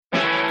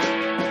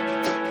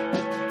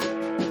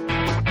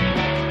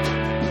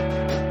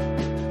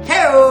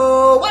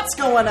What's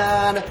going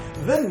on?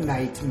 The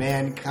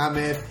Nightman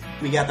cometh.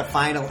 We got the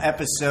final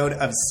episode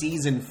of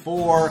Season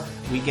 4.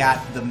 We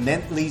got the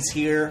Mentleys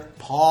here.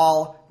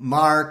 Paul,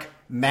 Mark,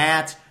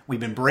 Matt.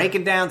 We've been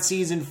breaking down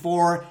Season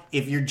 4.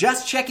 If you're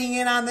just checking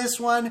in on this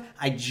one,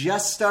 I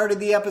just started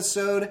the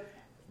episode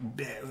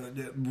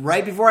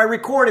right before I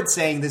recorded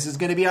saying this is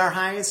going to be our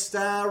highest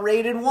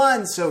rated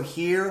one. So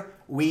here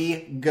we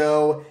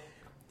go.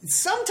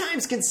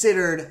 Sometimes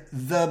considered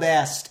the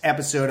best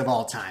episode of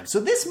all time. So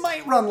this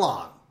might run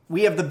long.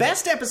 We have the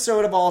best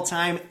episode of all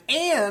time,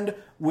 and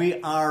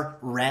we are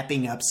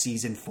wrapping up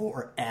Season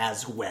 4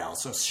 as well.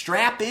 So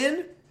strap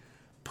in,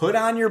 put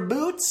on your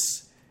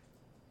boots,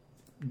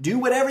 do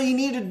whatever you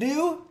need to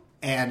do,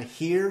 and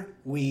here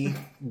we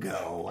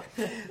go.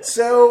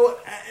 So,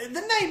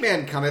 The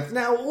Nightman cometh.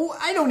 Now,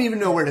 I don't even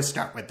know where to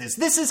start with this.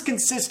 This is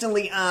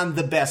consistently on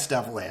the best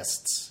of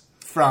lists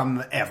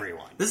from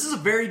everyone. This is a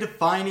very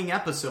defining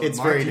episode. It's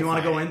Mark, very do you want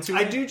to go defining. into it?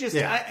 I do just...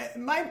 Yeah.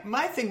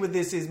 My thing with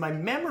this is my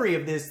memory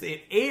of this,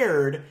 it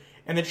aired,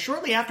 and then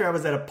shortly after I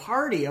was at a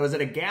party, I was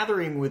at a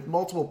gathering with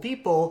multiple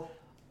people.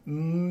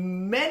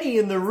 Many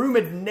in the room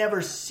had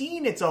never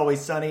seen It's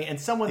Always Sunny,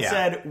 and someone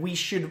said,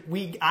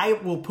 I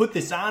will put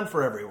this on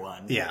for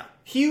everyone. Yeah.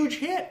 Huge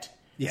hit.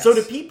 Yes. So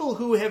to people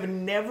who have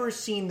never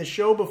seen the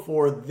show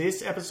before,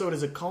 this episode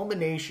is a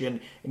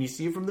culmination, and you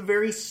see it from the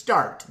very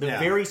start.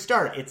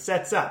 It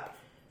sets up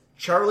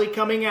Charlie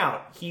coming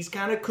out. He's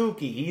kind of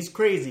kooky. He's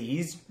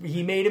crazy.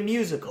 He made a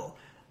musical.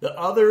 The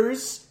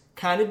others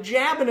kind of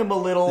jabbing him a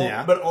little,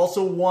 but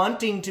also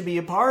wanting to be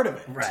a part of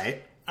it.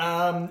 Right.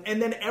 And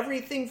then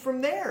everything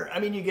from there. I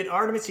mean, you get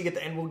Artemis, you get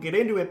and we'll get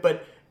into it,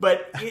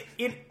 but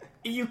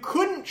you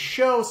couldn't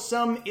show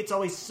some It's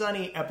Always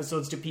Sunny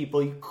episodes to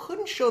people. You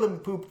couldn't show them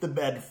poop the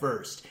bed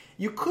first.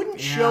 You couldn't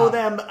show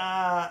them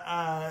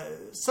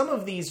some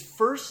of these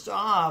first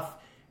off,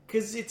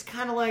 because it's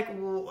kind of like,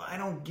 well, I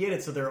don't get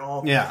it. So they're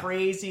all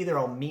crazy. They're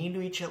all mean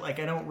to each other. Like,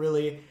 I don't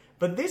really...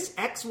 But this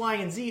X, Y,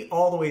 and Z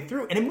all the way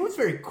through. And it moves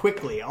very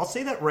quickly. I'll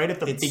say that right at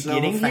the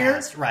beginning here.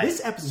 Right.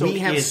 This episode we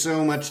have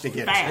so much to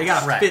get fast. to. They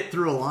got to fit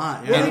through a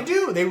lot. Well, they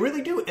do. They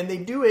really do. And they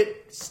do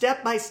it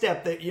step by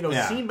step. That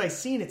scene by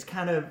scene, it's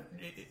kind of...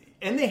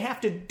 And they have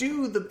to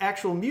do the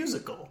actual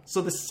musical. So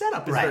the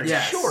setup is very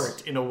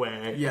short in a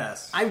way.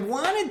 Yes. I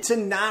wanted to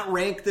not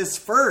rank this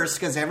first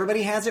because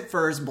everybody has it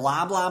first,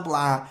 blah, blah,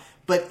 blah.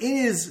 But it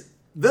is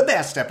the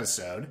best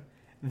episode,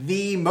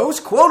 the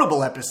most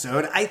quotable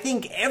episode. I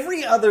think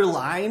every other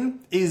line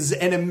is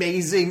an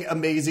amazing,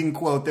 amazing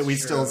quote that we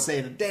still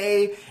say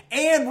today.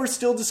 And we're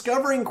still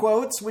discovering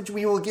quotes, which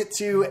we will get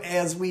to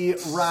as we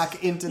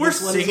rock into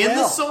this one as well. We're singing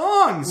the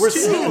songs, We're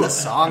singing the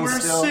songs We're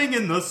still.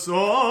 singing the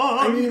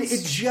songs. I mean,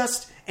 it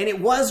just... And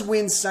it was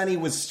when Sunny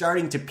was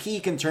starting to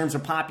peak in terms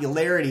of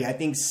popularity. I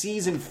think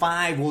Season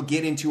 5 will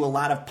get into a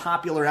lot of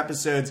popular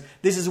episodes.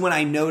 This is when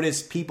I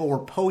noticed people were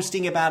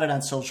posting about it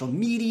on social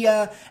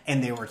media,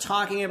 and they were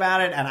talking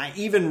about it. And I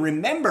even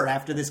remember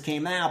after this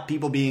came out,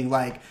 people being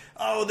like,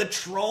 oh, the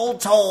troll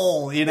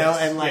toll,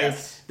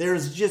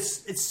 there's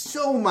just, it's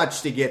so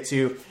much to get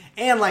to.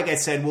 And like I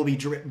said, we'll be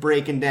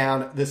breaking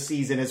down the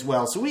season as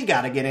well. So we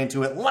got to get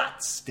into it.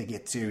 Lots to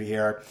get to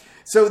here.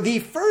 So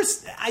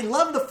I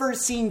love the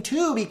first scene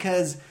too,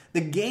 because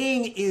the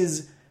gang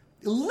is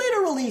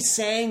literally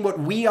saying what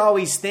we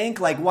always think,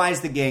 like, why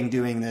is the gang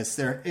doing this?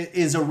 There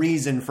is a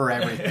reason for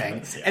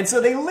everything. And so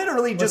they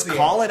literally just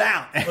call it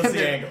out. What's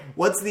the angle?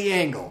 What's the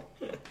angle?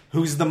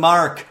 Who's the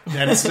mark?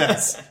 Dennis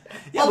says.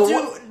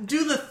 Well,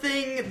 do the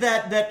thing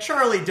that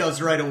Charlie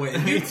does right away.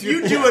 You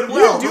do it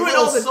well.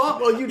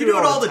 You do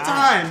it all the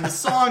time. The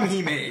song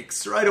he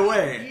makes right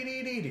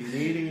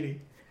away.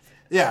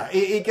 Yeah,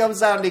 he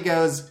comes out and he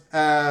goes,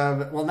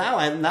 well, now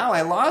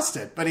I lost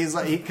it. But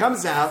he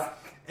comes out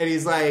and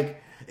he's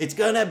like, it's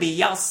gonna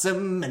be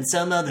awesome and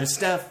some other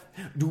stuff.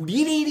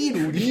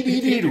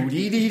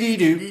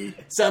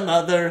 Some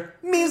other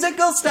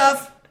musical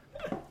stuff.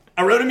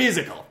 I wrote a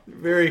musical.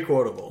 Very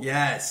quotable.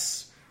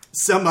 Yes.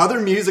 Some other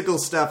musical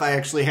stuff I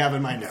actually have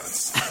in my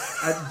notes.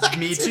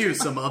 Me too.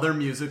 Some other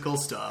musical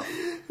stuff.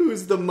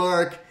 Who's the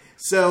mark?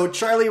 So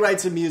Charlie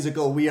writes a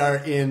musical. We are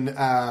in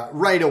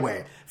right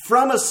away.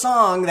 From a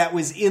song that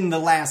was in the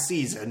last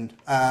season,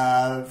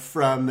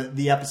 from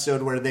the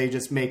episode where they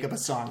just make up a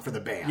song for the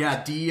band.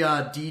 Yeah, D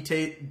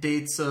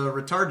dates a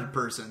retarded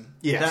person.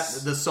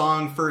 Yes. The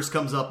song first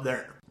comes up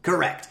there.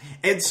 Correct.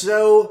 And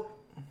so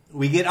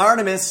we get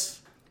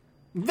Artemis.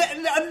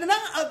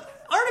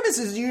 Artemis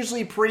is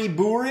usually pretty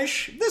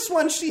boorish. This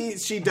one,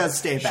 she does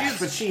stay back,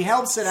 but she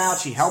helps it out.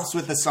 She helps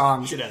with the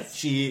songs. She does.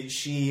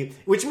 She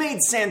which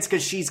made sense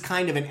because she's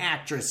kind of an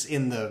actress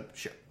in the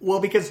show. Well,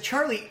 because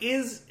Charlie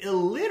is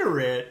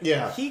illiterate,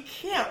 he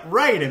can't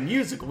write a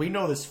musical. We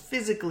know this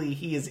physically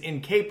he is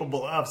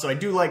incapable of, so I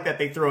do like that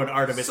they throw in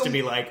Artemis to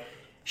be like,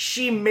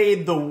 she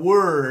made the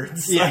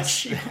words. Yes. Like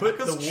she put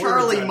the Because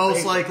Charlie words on most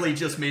paper. likely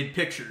just made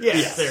pictures.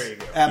 Yes, there you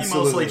go. Absolutely.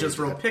 He mostly just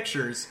wrote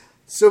pictures.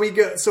 So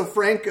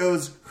Frank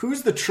goes,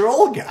 who's the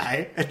troll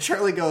guy? And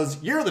Charlie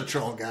goes, you're the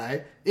troll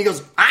guy. He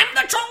goes, I'm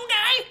the troll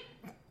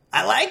guy?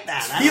 I like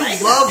that. He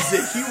loves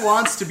it. He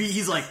wants to be,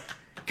 he's like,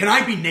 Can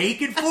I be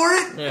naked for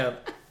it? Yeah.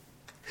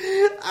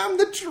 I'm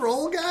the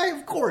troll guy?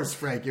 Of course,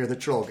 Frank, you're the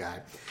troll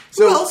guy.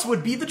 Who else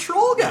would be the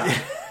troll guy?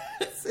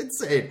 It's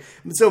insane.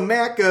 So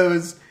Matt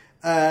goes,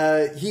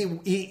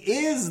 he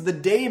is the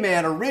day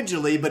man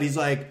originally, but he's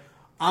like,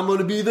 I'm going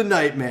to be the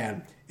night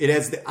man. It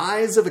has the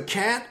eyes of a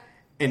cat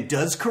and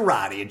does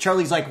karate. And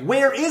Charlie's like,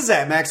 where is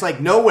that? Mac's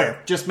like,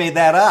 nowhere. Just made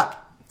that up.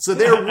 So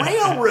they're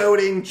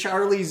railroading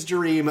Charlie's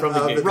dream From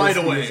the of get-go. Right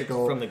this away.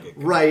 musical From the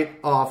get-go. right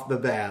off the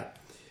bat.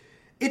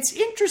 It's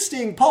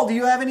interesting. Paul, do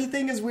you have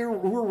anything as we're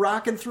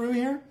rocking through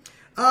here?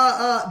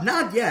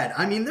 Not yet.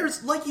 I mean,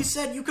 there's, like you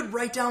said, you could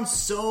write down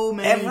so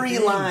many Every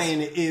things.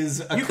 line is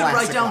a You could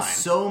classic write down line.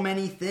 so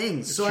many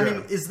things. So, I true.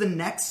 mean, is the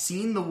next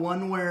scene the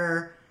one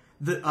where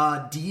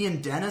the Dee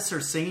and Dennis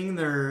are singing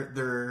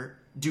their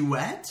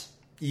duet?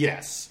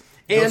 Yes.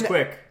 Goes And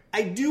quick.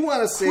 I do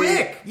want to say...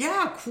 Quick!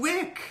 Yeah,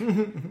 quick!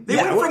 They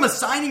Yeah, went what- from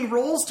assigning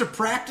roles to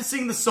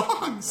practicing the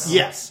songs.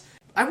 Yes.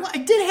 I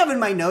did have in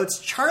my notes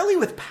Charlie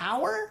with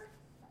power.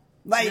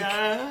 Like,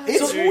 Yeah. it's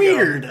So there you go.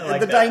 weird. I like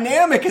the that.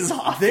 dynamic is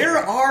off. There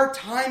are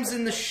times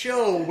in the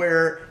show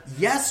where,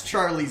 yes,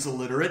 Charlie's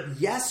illiterate.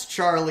 Yes,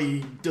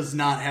 Charlie does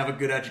not have a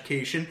good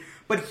education.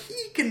 But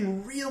he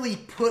can really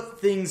put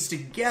things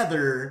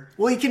together.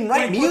 Well, he can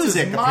write when he puts his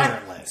music, mind-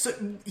 apparently. So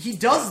he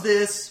does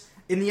this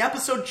in the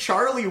episode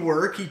Charlie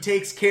Work. He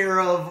takes care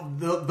of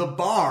the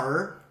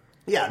bar.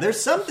 Yeah,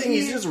 there's something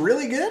he's just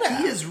really good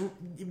at. He is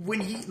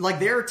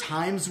there are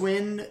times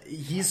when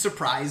he's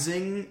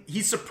surprisingly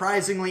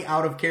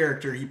out of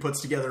character. He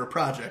puts together a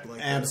project like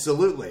this.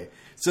 Absolutely.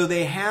 So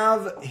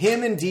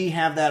him and Dee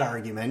have that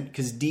argument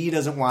because Dee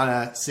doesn't want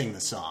to sing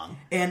the song.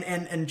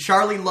 And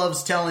Charlie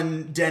loves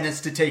telling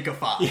Dennis to take a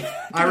 5.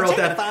 I you wrote take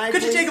that. a 5,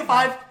 Could you please? take a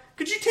 5?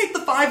 Could you take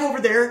the 5 over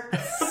there?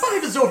 The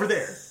 5 is over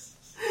there.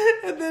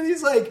 And then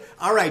he's like,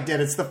 all right,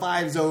 Dennis, the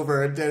 5's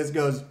over. And Dennis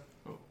goes,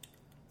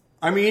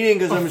 I'm eating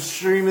because I'm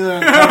extremely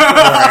uncomfortable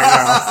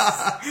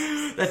right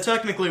now. That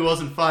technically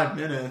wasn't 5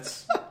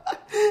 minutes.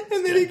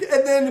 And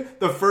then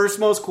the first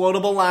most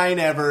quotable line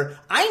ever,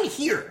 I'm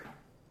here.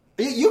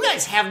 You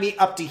guys have me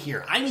up to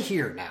here. I'm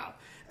here now.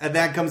 And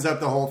that comes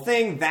up the whole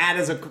thing. That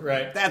is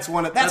Right. That's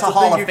a That's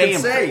Hall a thing of you could Fame.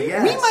 say,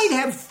 yes. We might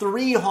have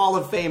 3 Hall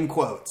of Fame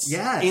quotes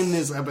Yes. in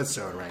this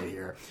episode right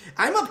here.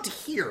 I'm up to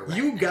here. Right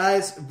You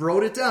guys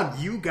wrote it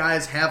down. You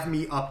guys have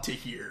me up to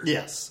here.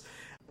 Yes.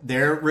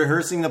 They're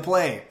rehearsing the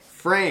play.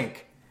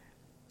 Frank,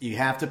 you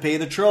have to pay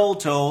the troll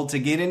toll to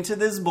get into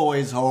this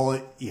boys' hole.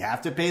 You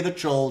have to pay the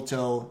troll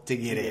toll to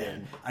get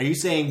in. Are you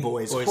saying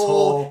boys' Boys' hole?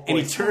 hole, And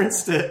he boys'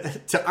 turns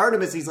to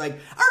Artemis. He's like,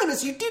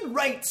 Artemis, you did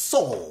write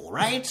soul,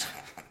 right?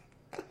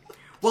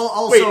 Well,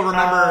 also Wait,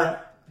 remember,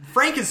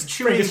 Frank is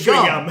chewing Frank is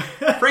chewing gum.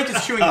 Frank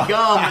is chewing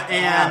gum,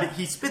 and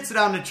he spits it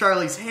onto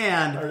Charlie's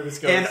hand. Artemis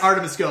goes, and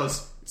Artemis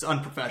goes, "It's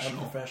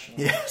unprofessional.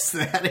 Yes,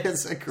 that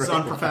is a great It's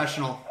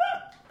unprofessional."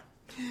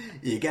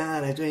 You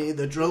gotta pay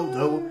the troll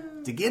toll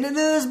to get into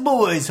this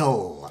boys'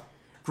 hole.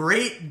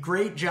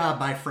 Great job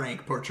by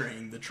Frank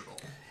portraying the troll.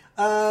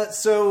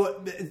 So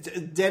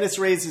Dennis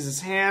raises his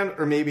hand,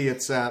 or maybe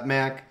it's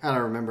Mac. I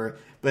don't remember.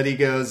 But he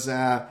goes,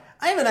 I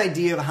have an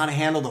idea of how to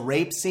handle the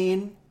rape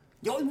scene.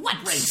 What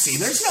rape scene?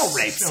 There's no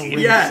rape scene.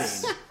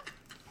 Yes.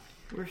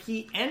 Where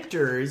he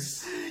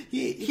enters,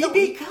 He he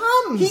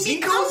becomes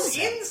becomes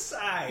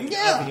inside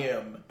Yeah. of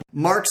him.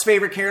 Mark's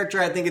favorite character,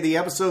 I think, of the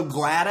episode,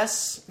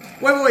 Gladys.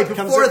 Wait. Comes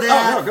Before in-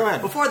 that, Oh, no, go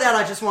ahead. Before that,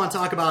 I just want to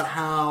talk about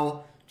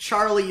how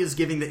Charlie is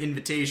giving the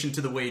invitation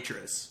to the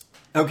waitress.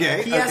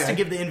 Okay. He has to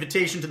give the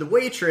invitation to the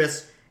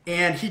waitress,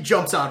 and he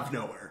jumps out of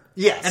nowhere.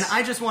 Yes. And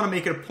I just want to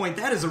make it a point,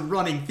 that is a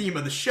running theme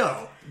of the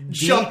show.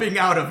 Jumping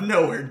out of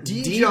nowhere.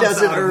 Dee jumps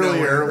does it out of earlier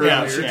nowhere. when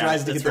Yeah, she yeah,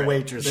 tries to that's get the right.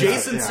 waitress.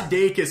 Jason Yeah.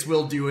 Sudeikis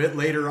will do it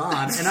later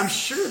on, and I'm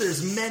sure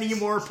there's many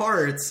more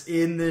parts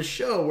in this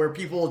show where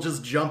people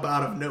just jump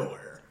out of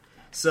nowhere.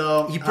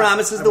 So He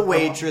promises the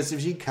waitress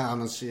if she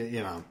comes, she, you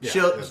know.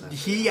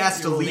 he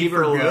has to You'll leave leave her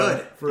her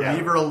alone. good. Yeah.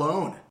 Leave her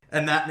alone.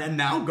 And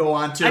now go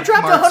on to I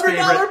dropped Mark's $100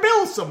 favorite,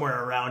 bill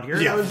somewhere around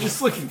here. Yeah. I was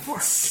just looking for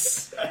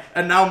it.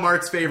 and now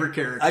Mark's favorite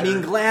character. I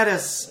mean,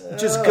 Gladys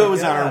just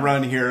goes on a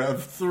run here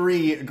of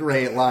 3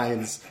 great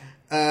lines.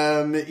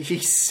 She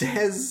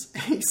says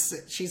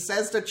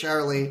to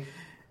Charlie,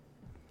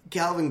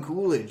 Calvin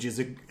Coolidge is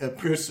a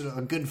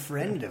good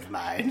friend of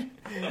mine.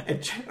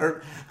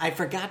 Or I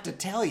forgot to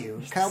tell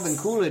you, Calvin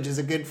Coolidge is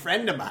a good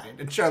friend of mine.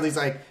 And Charlie's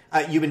like,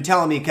 you've been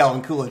telling me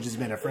Calvin Coolidge has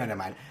been a friend of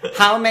mine.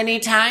 How many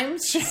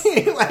times? She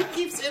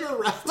keeps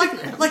interrupting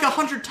him. like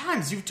 100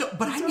 times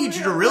but I need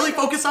you to really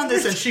focus on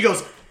this. And she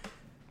goes,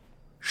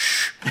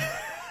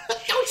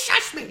 Don't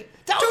shush me.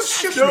 "Don't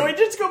shush No, me! I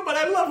just go, but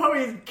I love how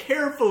he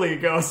carefully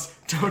goes,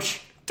 don't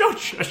shush.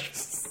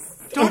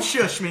 Don't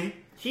shush me!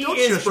 He Don't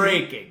is shush me."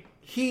 breaking.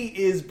 He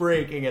is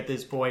breaking at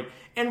this point.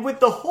 And with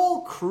the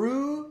whole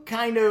crew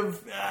kind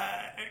of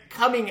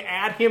coming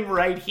at him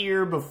right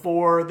here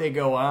before they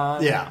go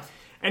on. Yeah.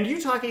 And you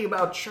talking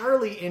about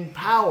Charlie in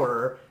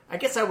power, I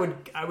guess I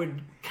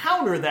would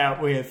counter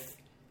that with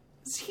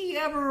is he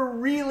ever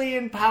really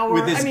in power?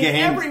 With this game?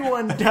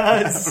 Everyone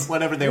does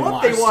Whatever they what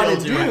want. they want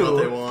to Still doing do.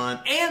 what they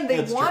want. And they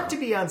That's want true.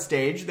 to be on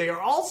stage. They are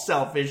all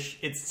selfish.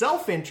 It's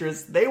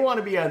self-interest. They want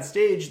to be on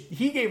stage.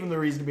 He gave them the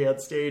reason to be on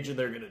stage, and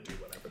they're going to do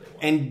whatever they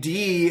want. And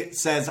Dee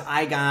says,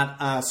 I got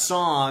a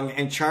song.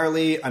 And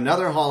Charlie,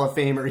 another Hall of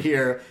Famer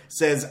here,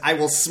 says, I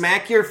will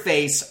smack your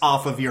face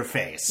off of your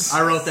face.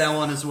 I wrote that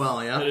one as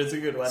well, yeah. It's a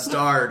good one.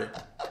 Starred.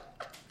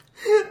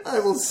 I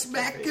will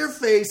smack your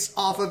face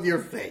off of your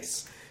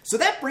face. So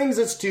that brings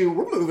us to,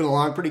 we're moving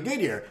along pretty good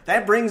here.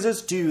 That brings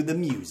us to the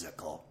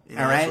musical. It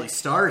all actually right?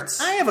 starts.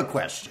 I have a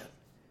question.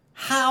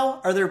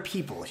 How are there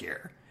people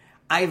here?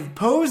 I've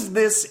posed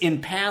this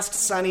in past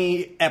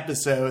Sunny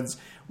episodes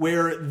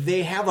where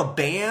they have a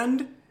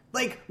band.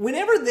 Like,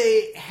 whenever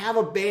they have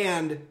a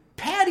band,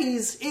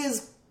 Patty's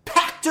is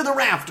packed to the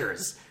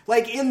rafters.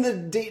 Like, in the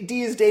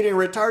Dee is dating a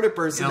retarded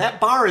person, Yep.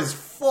 that bar is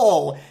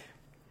full.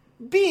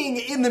 Being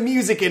in the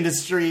music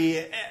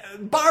industry,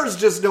 bars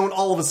just don't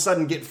all of a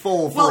sudden get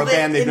full for a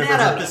band they've in never that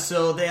heard of.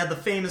 episode, they had the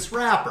famous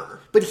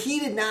rapper. But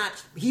he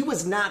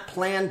was not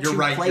planned to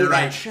play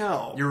that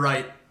show. You're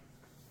right.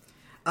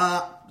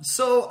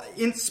 So,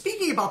 in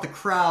speaking about the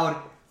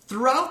crowd,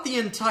 throughout the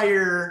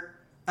entire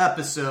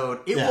episode,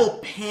 it Yeah. will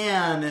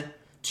pan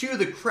to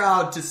the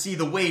crowd to see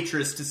the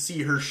waitress, to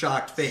see her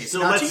shocked face. So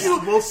Now, let's to you-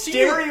 we'll to you-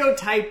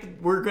 stereotype.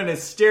 We're going to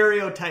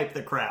stereotype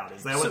the crowd.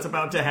 Is that what's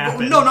about to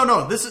happen?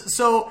 No. This is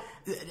so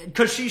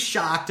because she's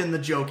shocked, and the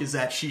joke is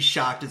that she's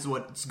shocked is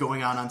what's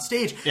going on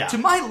stage. Yeah. To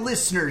my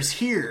listeners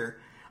here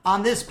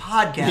on this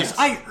podcast, Yes.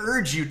 I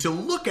urge you to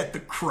look at the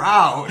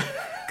crowd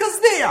because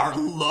they are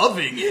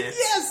loving it.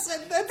 Yes,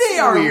 that's They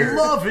are weird.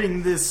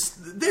 loving this.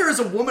 There is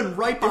a woman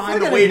right behind we're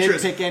the gonna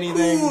waitress nitpick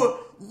anything- who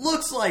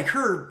looks like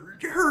her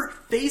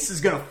face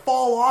is gonna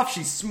fall off.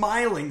 She's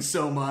smiling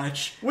so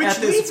much. Which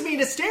at this- leads me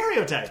to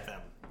stereotype them.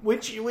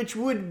 Which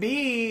would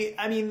be,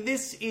 I mean,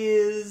 this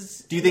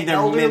is. Do you think an they're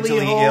elderly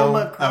mentally home ill?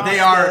 across They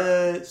are.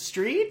 the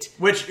street?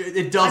 which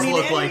it does I mean,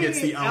 look any like it's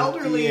the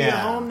elderly in a Yeah.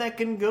 home that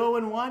can go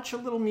and watch a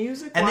little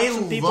music, and watch they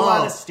some people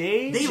love on a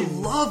stage. They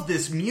and- love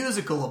this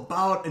musical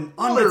about an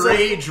Well, it's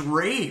underage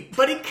rape.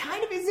 But it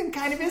kind of isn't,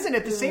 kind of isn't.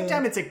 At the same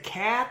time, it's a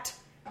cat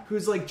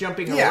who's like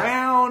jumping Yeah.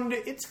 around.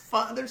 It's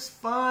fun. There's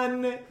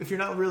fun. If you're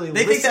not really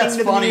They think listening that's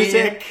to the funny.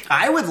 music.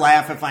 I would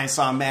laugh if I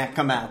saw Mac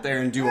come out there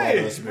and do all Right,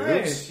 those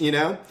moves, right. you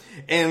know?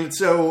 And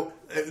so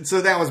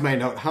that was my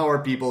note. How are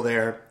people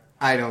there?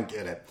 I don't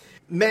get it.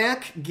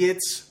 Mac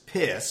gets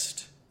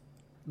pissed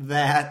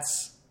that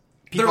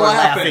people They're are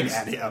laughing.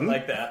 laughing at him.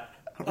 Like that.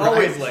 right?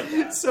 Always like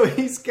that. So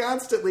he's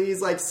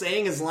like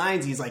saying his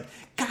lines. He's like,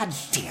 God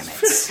damn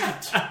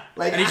it.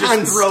 Like, And he on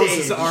just throws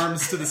stage. his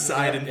arms to the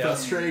side in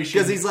frustration.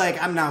 Because he's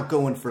like, I'm not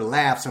going for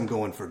laughs, I'm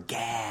going for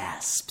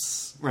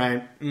gasps.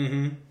 Right?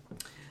 Mm-hmm.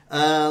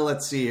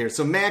 Let's see here.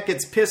 So Mac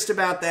gets pissed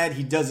about that.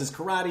 He does his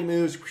karate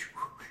moves.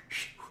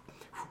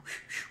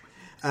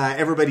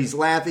 Everybody's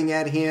laughing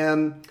at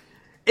him.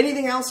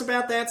 Anything else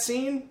about that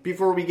scene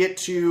before we get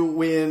to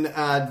when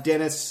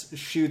Dennis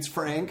shoots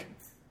Frank?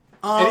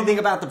 Anything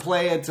about the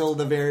play until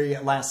the very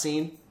last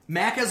scene?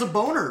 Mac has a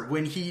boner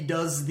when he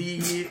enters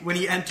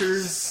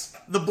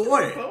the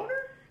boy. Boner?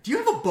 Do you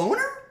have a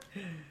boner?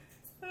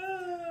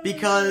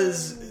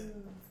 Because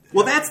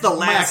Well, that's the Mac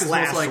last is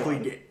most likely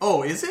one. gay.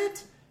 Oh, is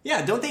it?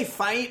 Yeah, don't they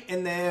fight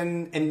and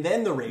then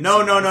the rape? No.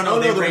 scene?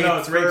 They the rape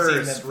it's rape scene,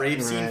 first. that's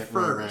Rape scene Right,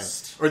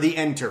 first. right. Or the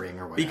entering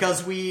or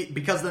whatever.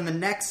 Because then the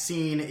next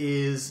scene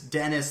is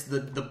Dennis, the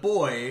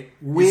boy,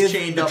 With is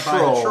chained the up by the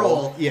troll,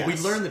 troll. yes. We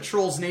learn the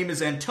troll's name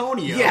is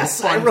Antonio.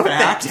 Yes, I Fun wrote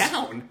fact. that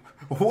down.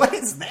 What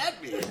does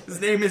that mean? His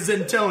name is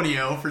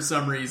Antonio for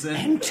some reason.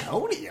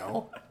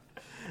 Antonio?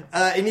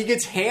 And he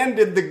gets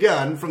handed the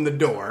gun from the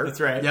door.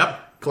 That's right.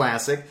 Yep.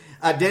 Classic.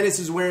 Dennis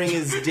is wearing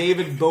his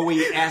David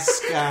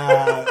Bowie-esque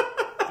Yeah,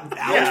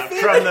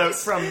 outfit.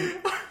 from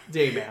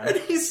Dayman.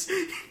 And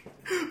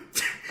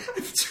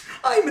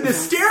I'm in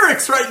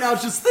hysterics right now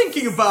just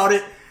thinking about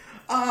it.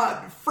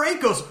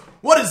 Frank goes,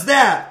 "What is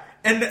that?"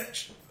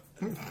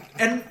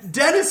 And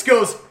Dennis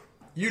goes,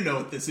 "You know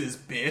what this is,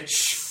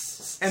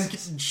 bitch,"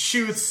 and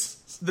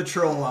shoots the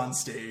troll on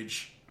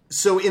stage.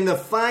 So in the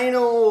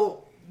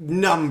final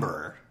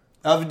number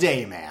of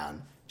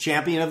Dayman,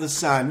 Champion of the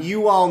Sun,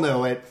 you all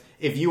know it.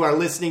 If you are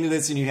listening to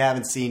this and you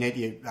haven't seen it,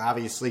 you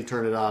obviously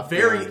turn it off.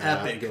 Very and,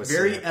 epic, go see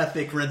very it.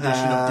 epic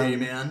rendition of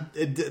Dayman.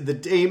 The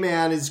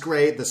Dayman is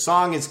great. The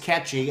song is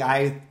catchy.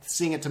 I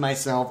sing it to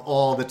myself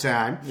all the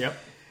time. Yep.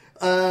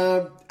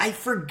 I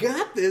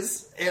forgot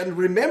this and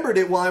remembered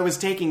it while I was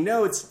taking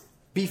notes.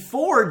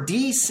 Before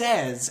Dee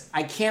says,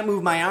 I can't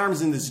move my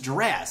arms in this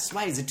dress.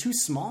 Why, is it too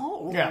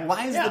small? Yeah.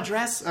 Why is Yeah. the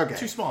dress? Okay.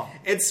 Too small.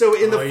 And so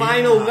in the Oh,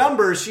 final yeah.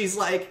 number, she's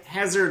like,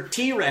 has her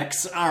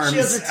T-Rex arms She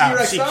has her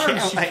out. T-Rex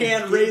arms. She like,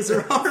 can't raise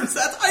her arms.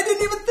 I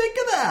didn't even think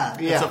of that.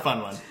 Yeah. It's a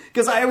fun one.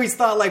 Because I always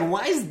thought, like,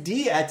 why is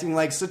Dee acting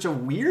like such a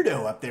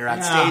weirdo up there on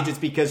Yeah. stage? It's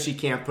because she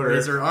can't put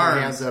Raise her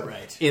arms. hands up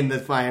Right. in the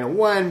final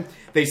one.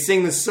 They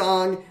sing the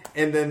song,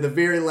 and then the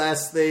very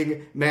last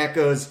thing, Matt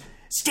goes,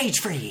 stage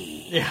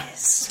freeze.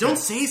 Yes. Don't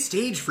say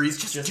stage freeze.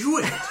 Just do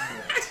it.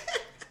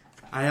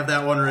 I have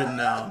that one written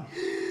down.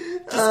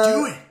 Just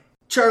do it.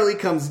 Charlie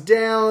comes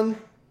down,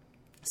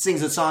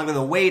 sings a song to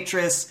the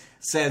waitress,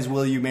 says,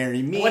 "Will you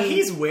marry me?" What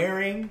he's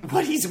wearing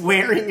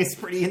is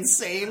pretty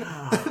insane.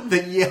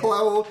 The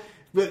yellow.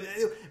 But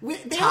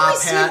they Top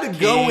always hat, seem to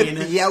go with cane.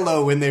 the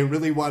yellow when they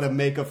really want to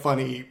make a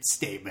funny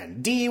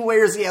statement. Dee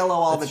wears yellow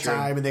all That's the true.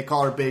 time, and they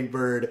call her Big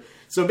Bird.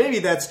 So maybe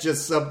that's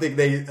just something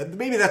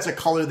maybe that's a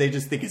color they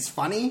just think is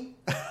funny,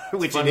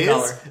 which Fun it is.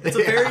 color.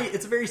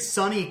 It's a very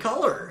sunny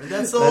color.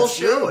 That's the whole That's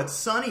show. true. It's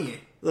sunny.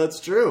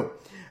 That's true.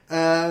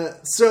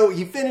 So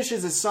he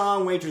finishes his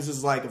song. Waitress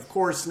is like, "Of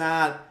course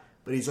not."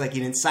 But he's like, he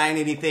didn't sign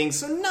anything,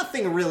 so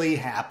nothing really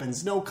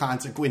happens. No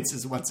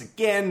consequences once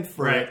again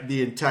for Right.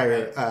 the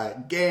entire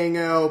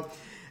gango.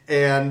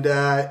 And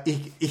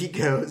he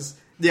goes,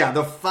 yeah,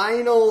 the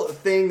final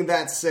thing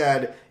that's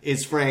said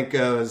is Frank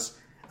goes,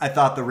 "I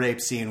thought the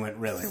rape scene went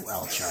really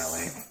well,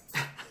 Charlie."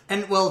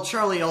 And, well,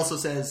 Charlie also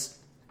says,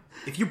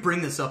 if you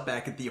bring this up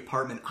back at the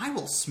apartment, I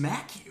will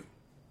smack you.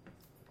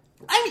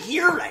 I'm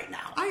here right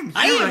now. I am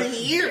right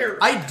here.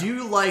 I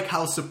do like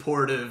how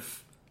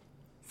supportive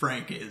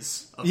Frank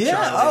is of Yeah,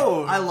 Charlie.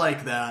 oh. I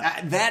like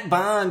that. That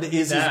bond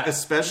is a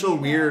special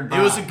weird It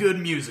bond. was a good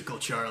musical,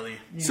 Charlie.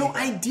 So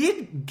I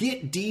did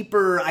get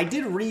deeper, I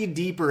did read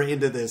deeper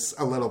into this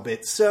a little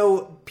bit.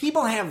 So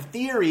people have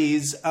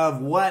theories of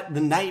what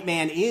the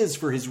Nightman is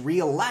for his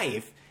real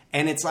life.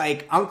 And it's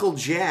like Uncle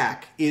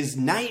Jack is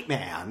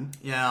Nightman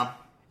Yeah.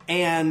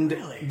 and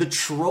Really? the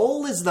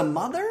troll is the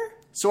mother?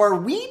 So are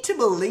we to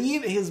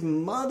believe his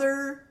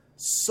mother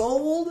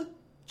sold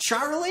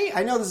Charlie?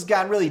 I know this has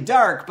gotten really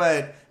dark,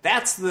 but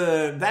that's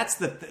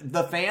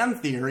the fan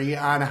theory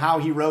on how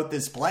he wrote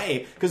this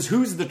play. Because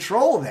who's the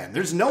troll then?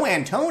 There's no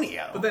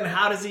Antonio. But then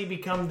how does he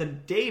become the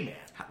Dayman?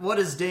 What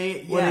is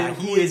Day? What Yeah, is-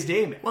 who is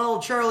Dayman?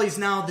 Well, Charlie's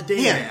now the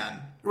Dayman. Yeah,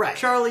 right.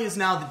 Charlie is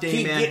now the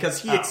He Dayman get-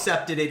 because he oh.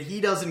 accepted it. He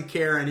doesn't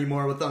care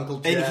anymore with Uncle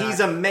Jack. And he's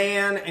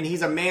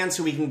a man,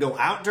 so he can go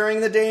out during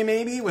the day.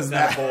 Maybe was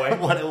that boy.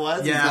 what it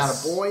was?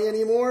 Yes. He's not a boy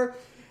anymore.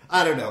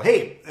 I don't know.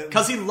 Hey,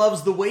 because he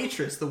loves the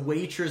waitress. The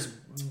waitress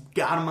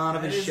got him out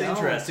of his shell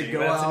to go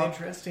That's out. an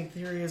interesting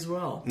theory as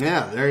well.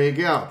 yeah, there you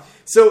go.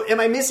 So, am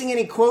I missing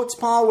any quotes,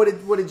 Paul? What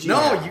did you? No,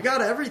 have? you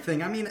got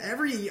everything. I mean,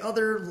 every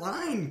other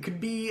line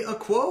could be a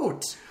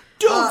quote.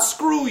 Don't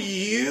screw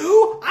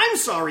you! I'm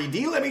sorry,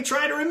 Dee. Let me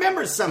try to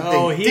remember something.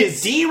 Oh, he Did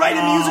is- Dee write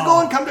a oh. musical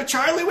and come to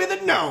Charlie with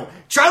it? No.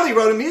 Charlie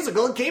wrote a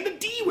musical and came to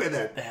Dee with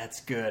it.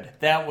 That's good.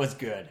 That was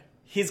good.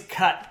 He's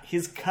cut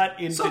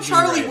into So D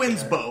Charlie right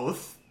wins there.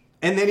 both.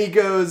 And then he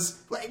goes,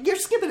 like, "You're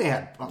skipping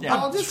ahead, Paul. Yeah.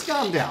 Paul, just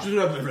calm down."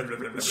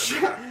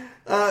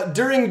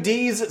 During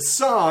Dee's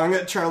song,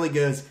 Charlie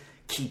goes,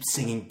 "Keep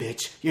singing,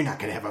 bitch. You're not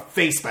going to have a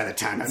face by the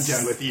time I'm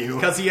done with you."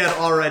 Because he had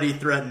already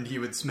threatened he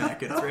would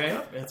smack it.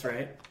 Right? That's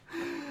right.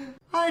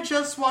 I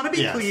just want to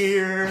be Yes.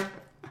 clear.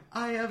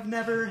 I have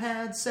never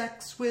had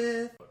sex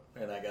with...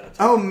 And I got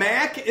to Oh,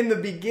 Mac, in the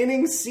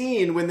beginning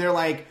scene, when they're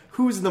like,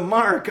 "Who's the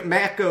mark?"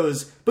 Mac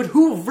goes, "But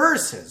who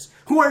versus?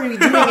 Who are you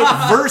doing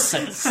it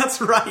versus?" That's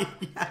right,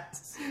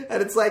 yes.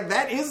 And it's like,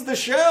 that is the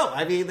show.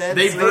 I mean,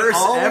 They verse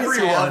always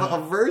everyone. have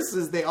a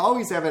versus. They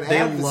always have an They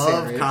adversary.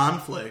 love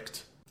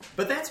conflict.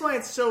 But that's why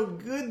it's so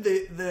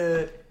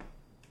good.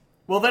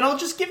 Well, then I'll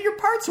just give your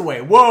parts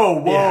away.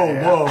 Whoa,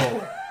 Yeah.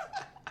 whoa.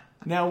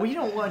 Now we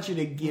don't want you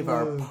to give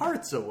our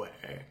parts away.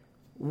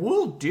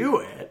 We'll do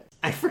it.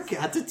 I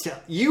forgot to tell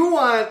you.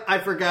 I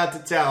forgot to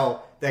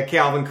tell that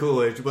Calvin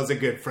Coolidge was a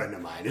good friend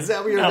of mine. Is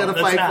that what you're going to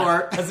that's fight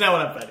not. for? That's not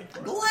what I'm fighting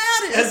for.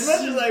 Gladys! As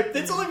much as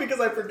it's only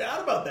because I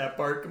forgot about that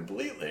part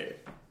completely.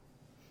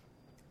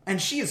 And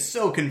she is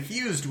so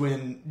confused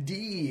when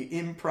Dee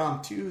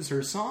impromptus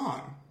her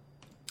song.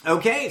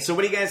 Okay, so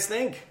what do you guys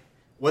think?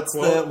 What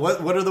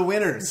are the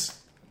winners?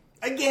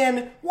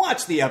 Again,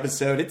 watch the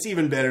episode. It's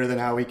even better than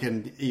how we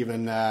can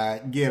even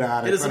get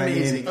on it. It is But I mean,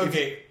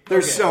 amazing.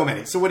 there's so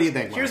many. So what do you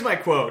think? Mark? Here's my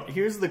quote.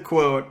 Here's the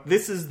quote.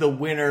 This is the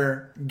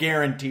winner,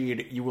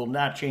 guaranteed. You will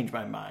not change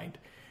my mind.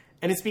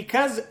 And it's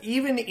because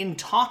even in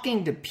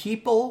talking to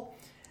people,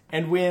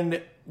 and when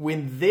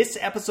this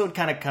episode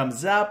kind of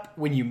comes up,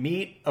 when you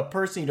meet a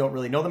person you don't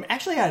really know them.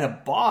 Actually, I had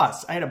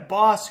a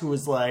boss who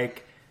was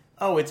like,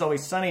 "Oh, It's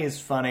Always Sunny is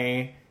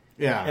funny."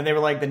 Yeah. And they were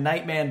like, "The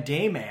Nightman,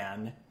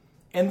 Dayman."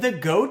 And the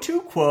go-to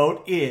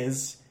quote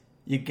is,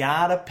 "You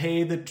gotta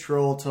pay the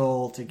troll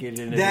toll to get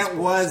into That this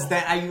was portal."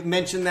 that I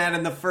mentioned that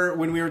in the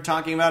when we were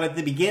talking about it at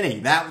the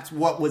beginning. That's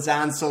what was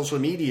on social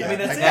media. I mean,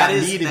 that's- got That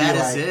is me to be it.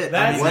 like,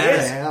 That's what it.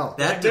 the hell?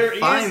 That There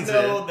defines is,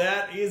 though, it.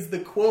 that is the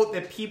quote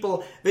that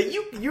people that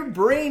your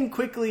brain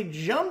quickly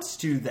jumps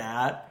to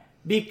that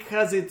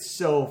because it's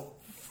so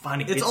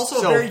funny. It's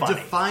also so very funny.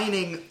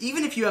 defining.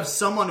 Even if you have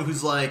someone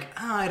who's like,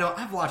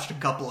 I've watched a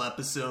couple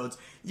episodes,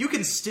 you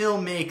can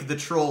still make the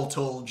troll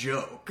toll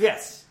joke.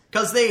 Yes.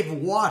 Because they've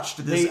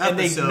watched this And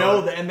they episode.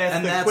 know that, and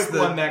that's the quick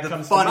one that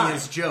comes to mind. the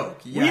funniest joke.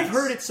 Yes. We've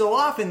heard it so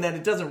often that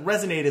it doesn't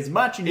resonate as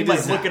much, and you It might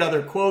does look not. at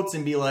other quotes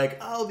and be like,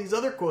 "Oh, these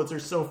other quotes are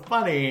so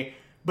funny."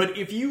 But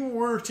if you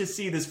were to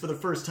see this for the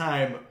first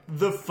time,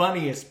 the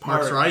funniest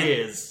part That's right.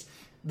 is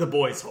the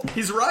boys' hole.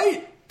 He's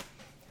right.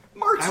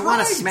 Mark's I right.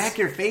 want to smack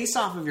your face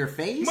off of your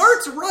face.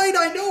 Mark's right.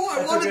 I know.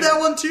 I wanted okay. that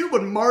one too,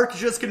 but Mark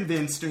just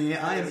convinced me.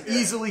 I am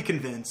easily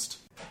convinced.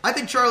 I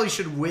think Charlie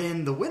should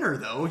win the winner,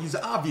 though. He's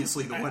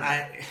obviously the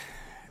winner.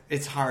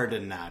 It's hard to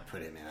not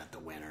put him in at the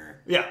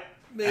winner. Yeah.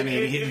 I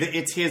mean,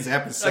 it's his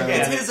episode.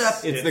 Again,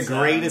 It's the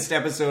greatest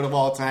episode of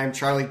all time.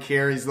 Charlie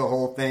carries the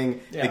whole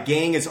thing. Yeah. The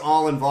gang is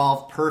all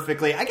involved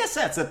perfectly. I guess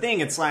that's the thing.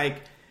 It's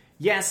like,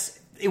 yes,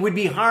 it would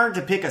be hard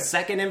to pick a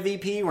second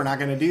MVP. We're not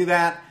going to do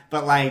that.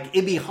 But, like,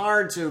 it'd be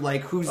hard to,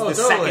 like, who's the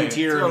second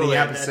tier of the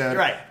episode.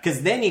 Right.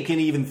 Because then you can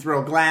even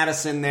throw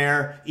Gladys in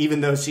there,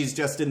 even though she's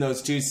just in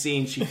those 2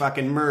 scenes. She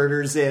fucking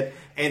murders it.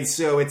 And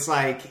so it's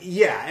like,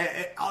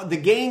 yeah, the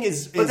gang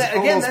is But again,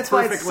 almost that's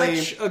perfectly... why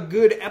it's such a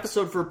good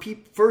episode for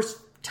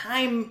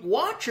first-time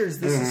watchers.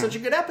 This is such a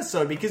good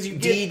episode because you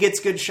get D gets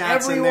good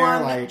shots in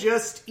everyone there. Like,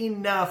 just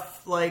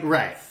enough, like,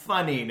 Right.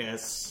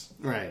 funniness.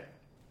 right.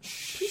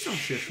 Please don't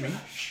shush me.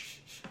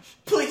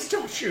 Please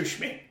don't shush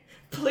me.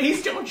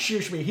 Please don't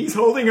shush me. He's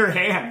holding her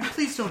hand.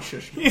 Please don't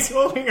shush me. He's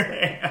holding her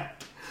hand.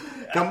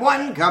 Come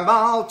one, come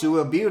all to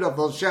a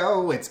beautiful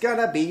show. It's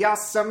gonna be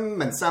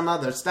awesome and some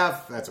other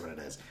stuff. That's what it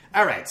is.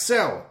 All right,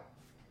 so,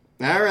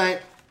 all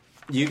right,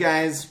 you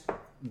guys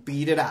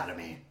beat it out of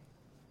me.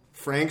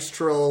 Frank's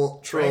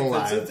troll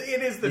line.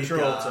 It is the You troll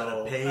gotta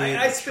toll. pay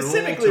I the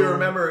specifically troll toll.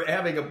 remember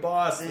having a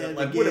boss that And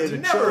like to would get have a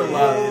never troll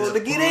loved to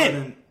get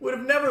in. would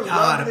have never Gotta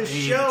loved the pay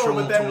the show, troll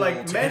but then toll,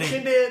 like Teddy.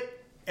 mentioned it,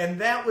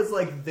 and that was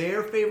like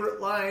their favorite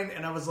line,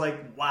 and I was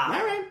like, wow.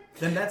 All right.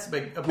 Then that's a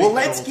big Well,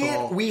 let's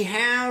troll toll.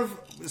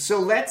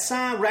 let's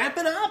wrap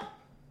it up.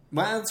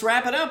 Well, let's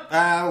wrap it up.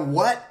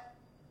 What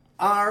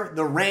are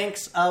the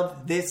ranks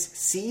of this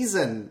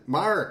season?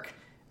 Mark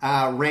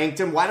ranked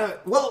them.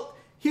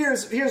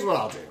 Here's what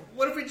I'll do.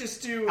 What if we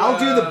just do? I'll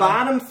do the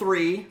bottom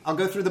 3. I'll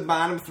go through the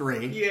bottom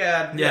 3.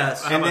 Yeah.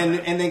 Yes. How And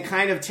about then that?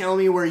 kind of tell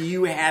me where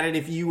you had it,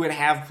 if you would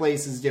have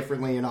places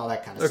differently and all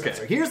that kind of Okay. stuff.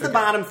 So here's the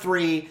bottom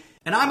 3.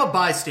 And I'm a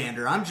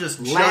bystander. I'm just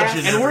Last-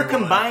 judging. And we're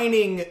everyone.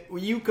 combining.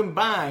 You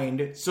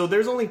combined. So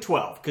there's only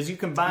 12 because you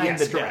combined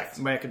Yes, the correct. death.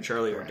 Mac and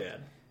Charlie are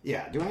dead.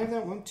 Yeah, do I have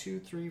that? 1, 2,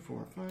 3,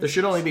 4, 5. There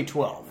should only be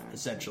 12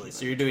 essentially.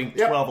 So you're doing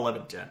Yep. 12,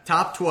 11, 10.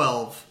 Top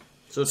 12.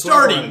 So it's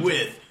Starting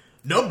with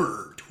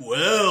number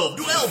 12.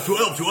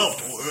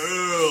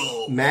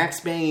 12. Max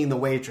banging the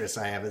waitress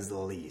I have is the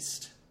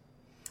least.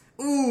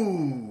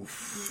 Ooh.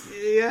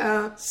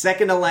 Yeah.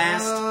 Second to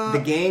last, the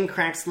gang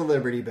cracks the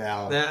Liberty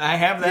Bell. I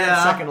have that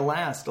Yeah. second to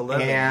last,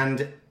 11.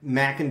 And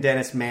Mac and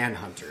Dennis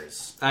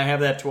Manhunters. I have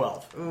that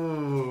 12.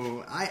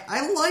 Ooh.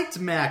 I liked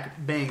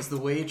Mac Bangs the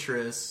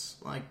Waitress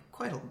like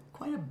quite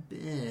a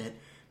bit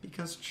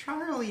because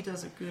Charlie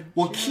does a good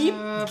Well,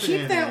 job.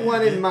 keep that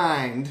one in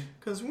mind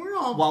because we're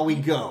all while we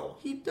go.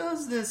 He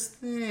does this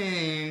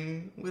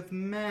thing with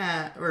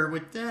Matt or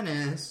with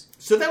Dennis.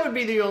 So that would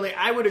be the only.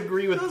 I would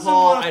agree with Doesn't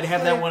Paul. wanna I'd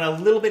have play- that one a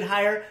little bit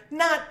higher,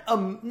 not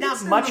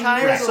It's in much the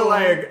higher. middle. So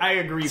I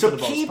agree So for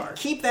the most part.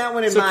 keep that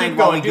one in So mind keep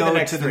while going. we Do go the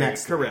next to the three.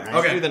 next three, Correct. right?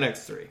 Let's do the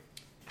next 3.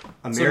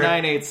 So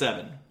 9, 8,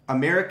 7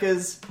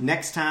 America's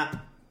Next Top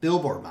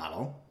Billboard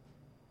Model.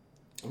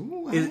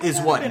 Ooh, Is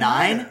I'm what, a bit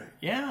 9? higher.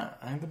 Yeah,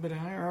 I'm a bit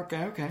higher.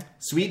 Okay.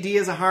 Sweet D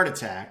has a heart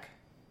attack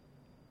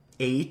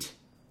 8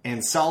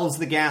 and solves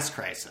the gas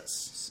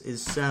crisis.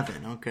 is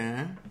 7.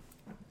 Okay.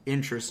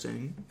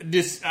 Interesting.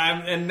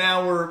 And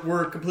now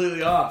we're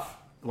completely off.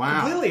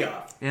 Wow. Completely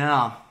off.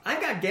 Yeah. I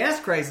got Gas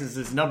Crisis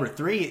as number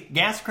 3.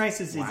 Gas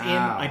Crisis is in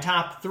Wow. my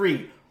top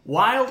 3.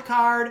 Wild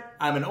Card,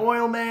 I'm an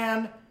oil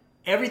man.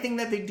 Everything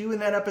that they do in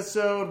that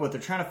episode, what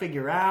they're trying to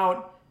figure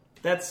out,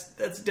 that's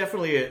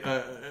definitely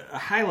a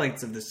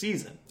highlights of the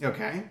season.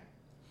 Okay.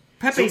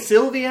 Pepe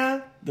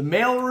Sylvia, the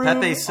mailroom,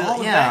 Pepe all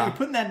of yeah. that. You're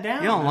putting that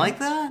down. You don't man. like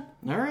that?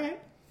 All right.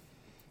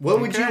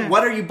 Okay.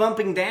 What are you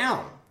bumping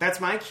down?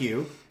 That's my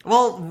cue.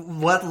 Well,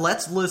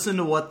 let's listen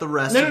to what the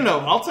rest No.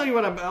 I'll tell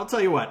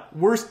you what.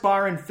 Worst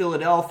bar in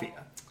Philadelphia.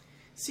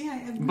 See, I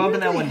Bumping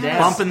that one down.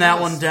 Bumping that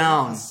one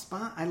down.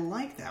 Spot. I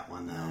like that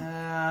one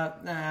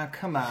though.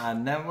 Come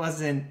on. That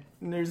wasn't.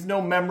 There's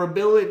no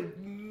memorability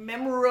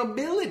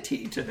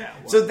to that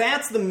one. So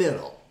that's the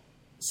middle.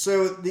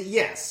 So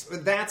yes,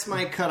 that's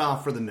my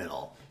cutoff for the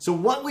middle. So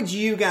what would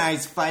you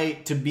guys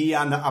fight to be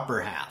on the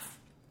upper half?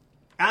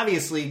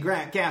 Obviously,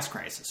 gas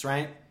crisis,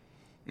 right?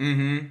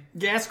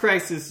 Gas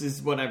Crisis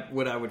is what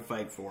I would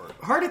fight for.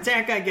 Heart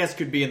Attack, I guess,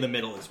 could be in the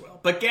middle as well.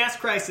 But Gas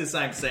Crisis,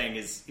 I'm saying,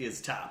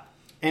 is top.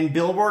 And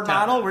Billboard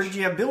Top model? notch. Where did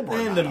you have Billboard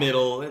In model? the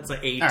middle, it's like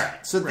 8. All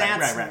right, so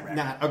that's right.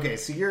 not okay.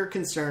 So you're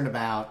concerned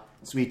about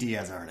Sweet D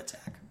has a heart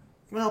attack.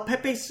 Well,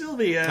 Pepe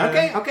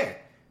Sylvia. Okay.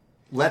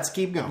 Let's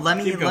keep going. Let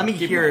me Keep going, keep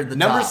hear going. the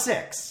Number top.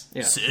 6.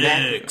 Yeah.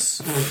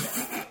 6.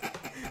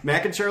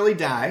 Mac and Charlie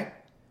die.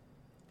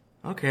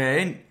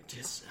 Okay.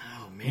 Just,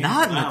 oh man,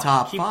 Not in the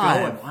top keep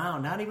 5. Going. Wow,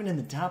 not even in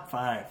the top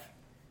 5.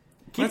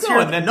 Keep Let's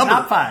going. hear Then number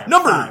top 5.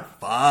 Number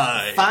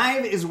 5.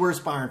 5 is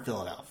worst bar in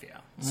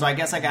Philadelphia. So I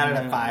guess I got it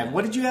at 5.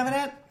 What did you have it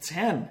at?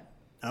 10.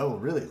 Oh,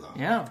 really low.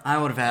 Yeah. I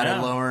would have had Yeah.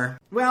 it lower.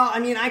 Well, I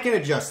mean, I can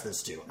adjust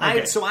this too.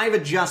 Okay. So I've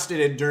adjusted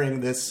it during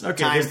this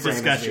Okay, time this frame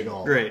as we discussion.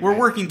 go. Great. We're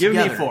working Give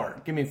together. me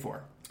 4. Give me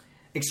 4.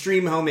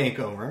 Extreme Home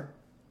Makeover.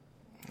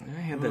 I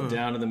had that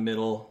down in the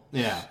middle.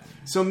 Yeah.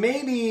 So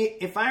maybe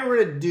if I were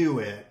to do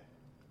it,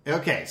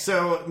 okay.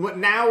 So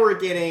now we're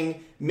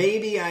getting.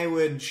 Maybe I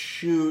would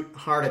shoot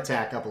Heart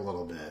Attack up a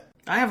little bit.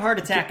 I have Heart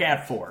Attack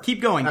at 4.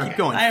 Keep going. Okay. Keep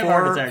going. I have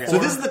Heart Attack at So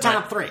 4. this is the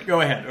top 3.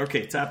 Go ahead.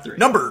 Okay, top 3.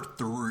 Number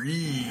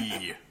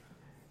 3.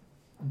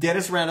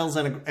 Dennis Reynolds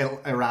and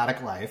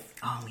Erotic Life.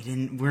 Oh,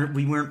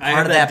 we weren't I part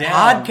have of that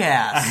down.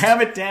 podcast. I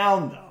have it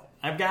down though.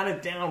 I've got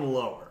it down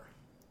lower.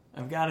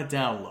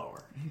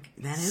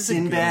 That is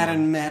Sinbad a good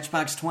one. and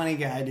Matchbox 20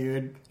 guy,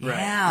 dude. Yeah.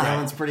 That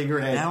one's pretty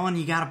great. That one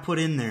you got to put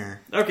in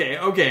there. Okay.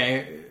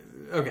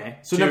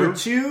 So number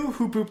 2,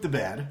 Who Pooped the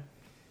Bed?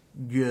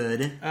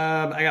 Good.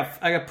 I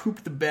got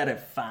Poop the Bed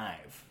at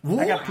 5.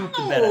 I got Poop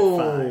the Bed at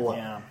 5.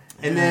 Yeah.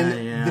 And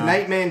then Yeah. The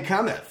Nightman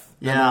Cometh.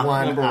 Yeah. Number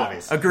 1,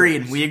 obviously.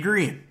 Agreed. We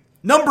agree.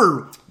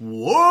 Number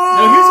 1.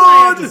 Now here's what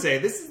I have to say.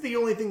 This is the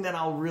only thing that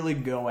I'll really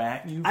go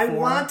at you I for.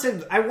 want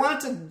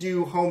to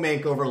do Home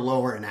Makeover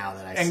lower now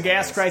that I And said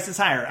Gas this. Crisis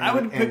higher. I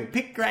would and-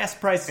 pick Gas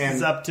Prices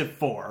and- up to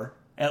 4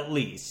 at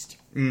least.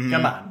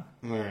 Come on.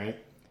 All right.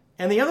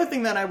 And the other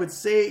thing that I would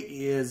say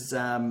is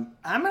I'm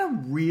going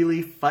to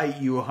really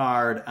fight you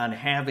hard on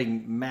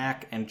having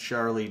Mac and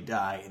Charlie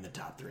die in the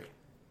top 3.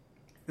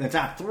 The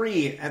top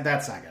 3,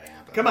 that's not going to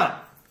happen. Come on.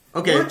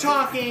 Okay. We're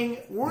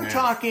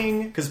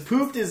talking. Because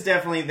Pooped is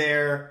definitely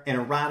there, and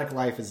Erotic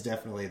Life is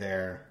definitely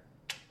there.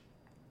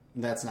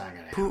 That's not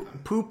going to happen.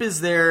 Poop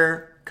is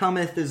there.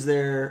 Cometh is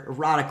there.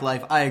 Erotic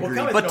Life, I agree.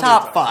 Cometh but nobody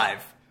top talks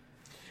 5.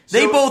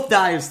 They So- both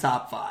die as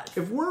top 5.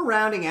 If we're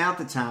rounding out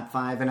the top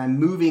 5 and I'm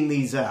moving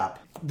these up,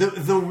 the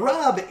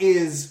rub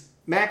is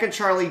Mac and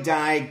Charlie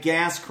die,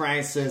 Gas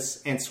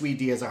Crisis, and Sweet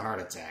D has a heart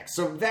attack.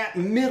 So that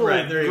middle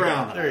Right, there you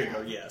ground. go. There you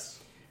go, yes.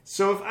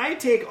 So if I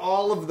take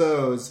all of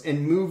those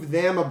and move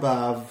them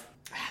above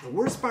the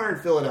worst bar in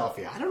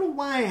Philadelphia, I don't know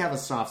why I have a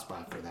soft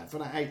spot for that,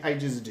 but I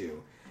just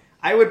do.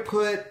 I would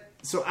put,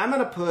 so I'm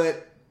going to put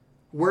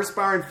worst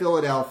bar in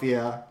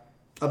Philadelphia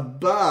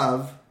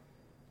above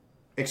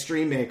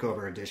Extreme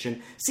Makeover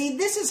Edition. See,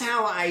 this is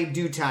how I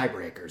do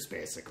tiebreakers,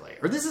 basically.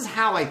 Or this is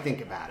how I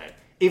think about it.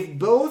 If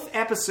both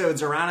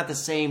episodes are on at the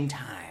same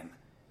time,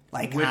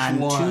 like Which on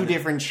one? 2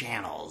 different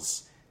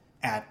channels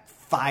at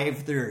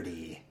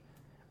 5:30,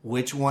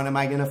 which one am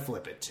I going to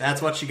flip it to? That's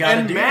what you got to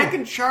And do. Mac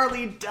and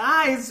Charlie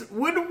dies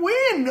would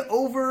win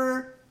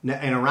over.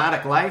 An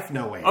Erotic Life?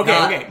 No way. Okay,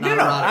 Not- okay. not No.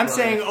 Erotic I'm Life.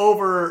 saying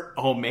over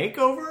Home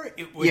Makeover.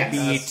 It would Yes.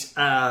 beat.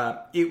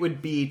 It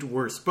would beat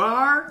Worst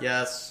Bar.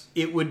 Yes.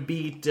 It would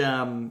beat.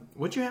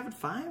 What'd you have at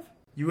 5?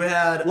 You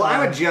had... Well,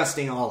 I'm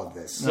adjusting all of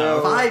this.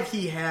 So 5,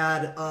 he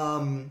had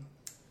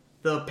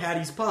the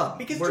Patty's Pub.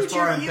 Because Worst dude,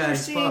 Bar you're and either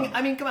Patty's seeing. Pub.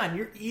 I mean, come on.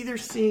 You're either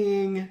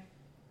seeing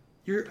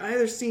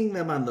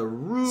them on the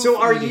roof.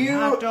 So are eating you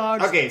hot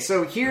dogs, okay?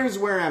 So here's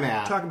where I'm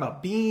at. talking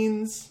about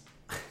beans?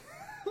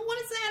 What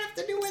does that have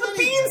to do with It's a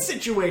bean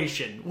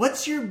situation.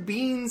 What's your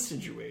bean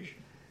situation?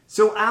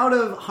 So out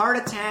of Heart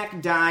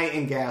Attack, Die,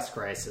 and Gas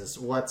Crisis,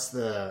 what's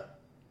the?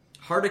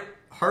 Heart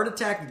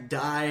Attack,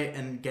 Die,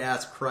 and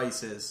Gas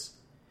Crisis.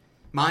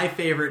 My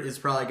favorite is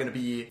probably going to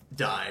be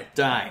Die.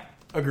 Die.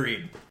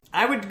 Agreed.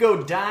 I would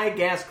go Die,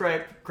 Gas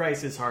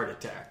Crisis, Heart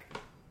Attack.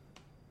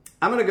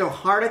 I'm gonna go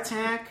Heart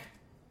Attack,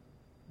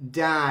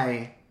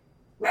 Die,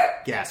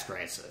 Gas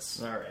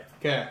Crisis. All right.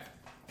 Okay.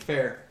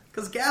 Fair.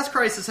 Because Gas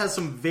Crisis has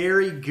some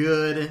very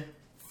good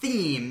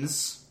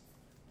themes.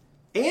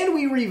 And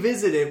we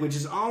revisit it, which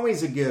is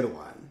always a good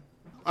one.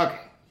 Okay,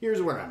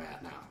 here's where I'm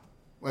at now.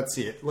 Let's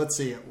see it. Let's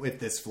see if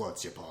this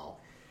floats you, Paul.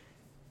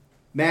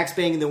 Max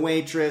banging the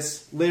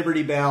waitress,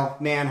 Liberty Bell,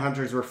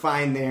 Manhunters were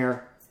fine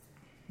there.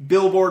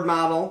 Billboard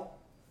model,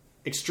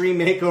 Extreme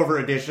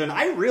Makeover Edition.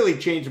 I really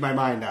changed my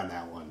mind on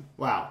that one.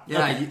 Wow.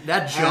 Yeah,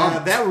 that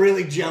jumped. That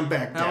really jumped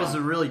back down. That was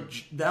a really...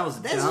 That was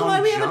a That's down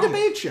why we have jump. a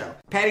debate show.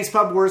 Patty's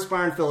Pub, Worst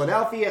Bar in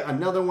Philadelphia,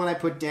 another one I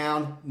put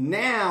down.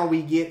 Now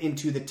we get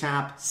into the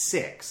top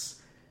 6.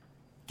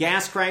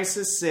 Gas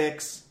Crisis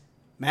 6,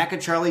 Mac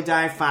and Charlie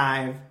Die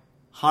 5,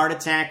 Heart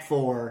Attack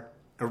 4,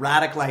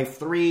 Erotic Life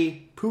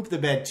 3, Poop the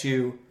Bed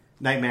 2,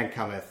 Nightman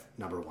Cometh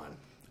number 1.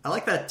 I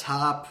like that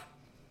top.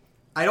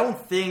 I don't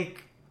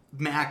think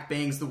Mac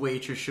Bangs the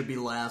Waitress should be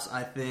last.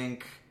 I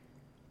think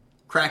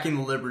Cracking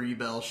the Liberty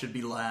Bell should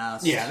be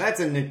last. Yeah, that's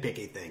a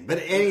nitpicky thing.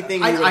 But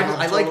anything I you would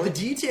have like totally- the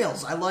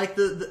details. I like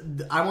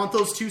the I want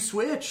those two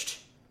switched.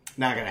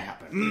 Not gonna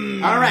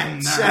happen. All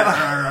right,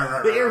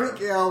 so there we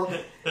go.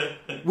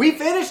 We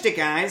finished it,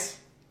 guys.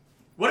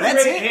 What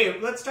That's great, it. Hey,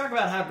 let's talk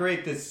about how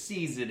great this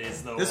season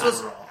is, though. This was-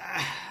 overall.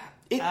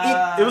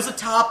 It was a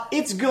top.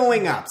 It's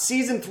going up.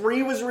 Season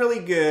 3 was really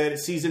good.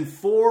 Season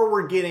 4,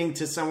 we're getting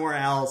to somewhere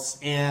else,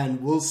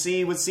 and we'll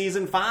see with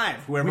Season 5,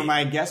 whoever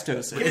my guest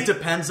host It is.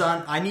 depends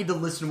on. I need to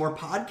listen to more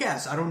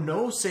podcasts. I don't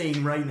know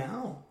saying right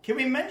now. Can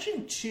we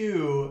mention,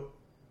 too,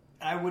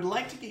 I would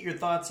like to get your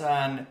thoughts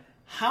on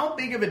how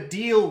big of a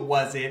deal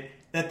was it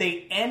that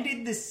they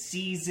ended the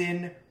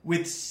season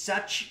with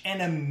such an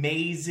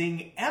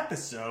amazing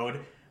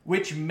episode,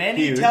 which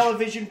many Huge.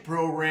 television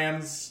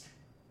programs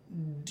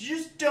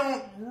just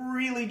don't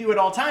really do at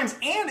all times.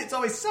 And It's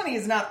Always Sunny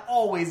is not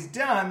always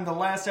done. The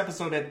last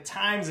episode at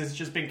times has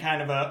just been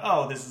kind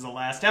of this is the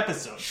last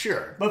episode.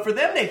 Sure. But for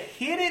them to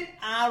hit it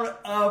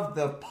out of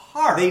the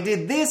park. They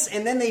did this,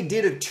 and then they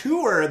did a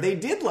tour. They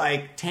did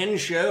like 10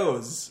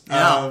 shows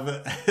of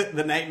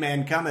The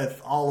Nightman Cometh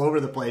all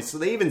over the place. So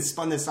they even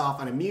spun this off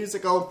on a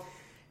musical.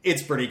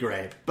 It's pretty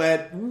great.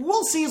 But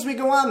we'll see as we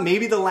go on.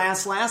 Maybe the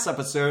last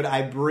episode,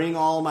 I bring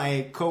all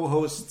my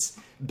co-hosts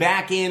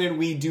back in and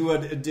we do a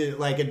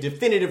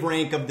definitive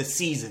rank of the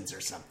seasons or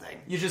something.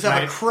 You just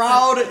have a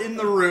crowd in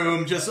the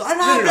room just... No,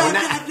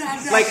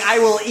 like I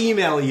will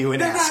email you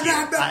and ask you.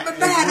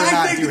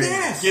 I think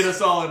this. Get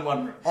us all in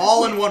one room.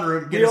 All in one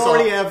room. We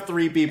already have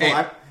 3 people.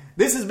 Hey.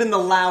 This has been the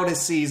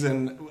loudest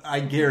season, I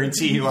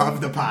guarantee you,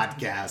 of the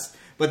podcast.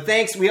 But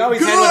thanks. We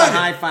always end with a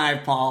high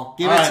five, Paul.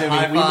 Give it to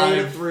me. We made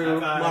it through.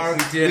 Mark,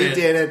 we did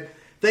it.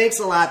 Thanks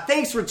a lot.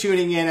 Thanks for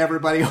tuning in,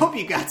 everybody. Hope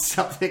you got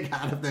something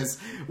out of this.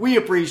 We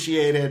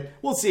appreciate it.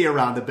 We'll see you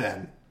around the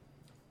bend.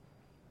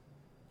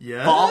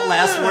 Yes. Paul,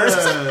 last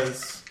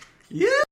words? Yeah.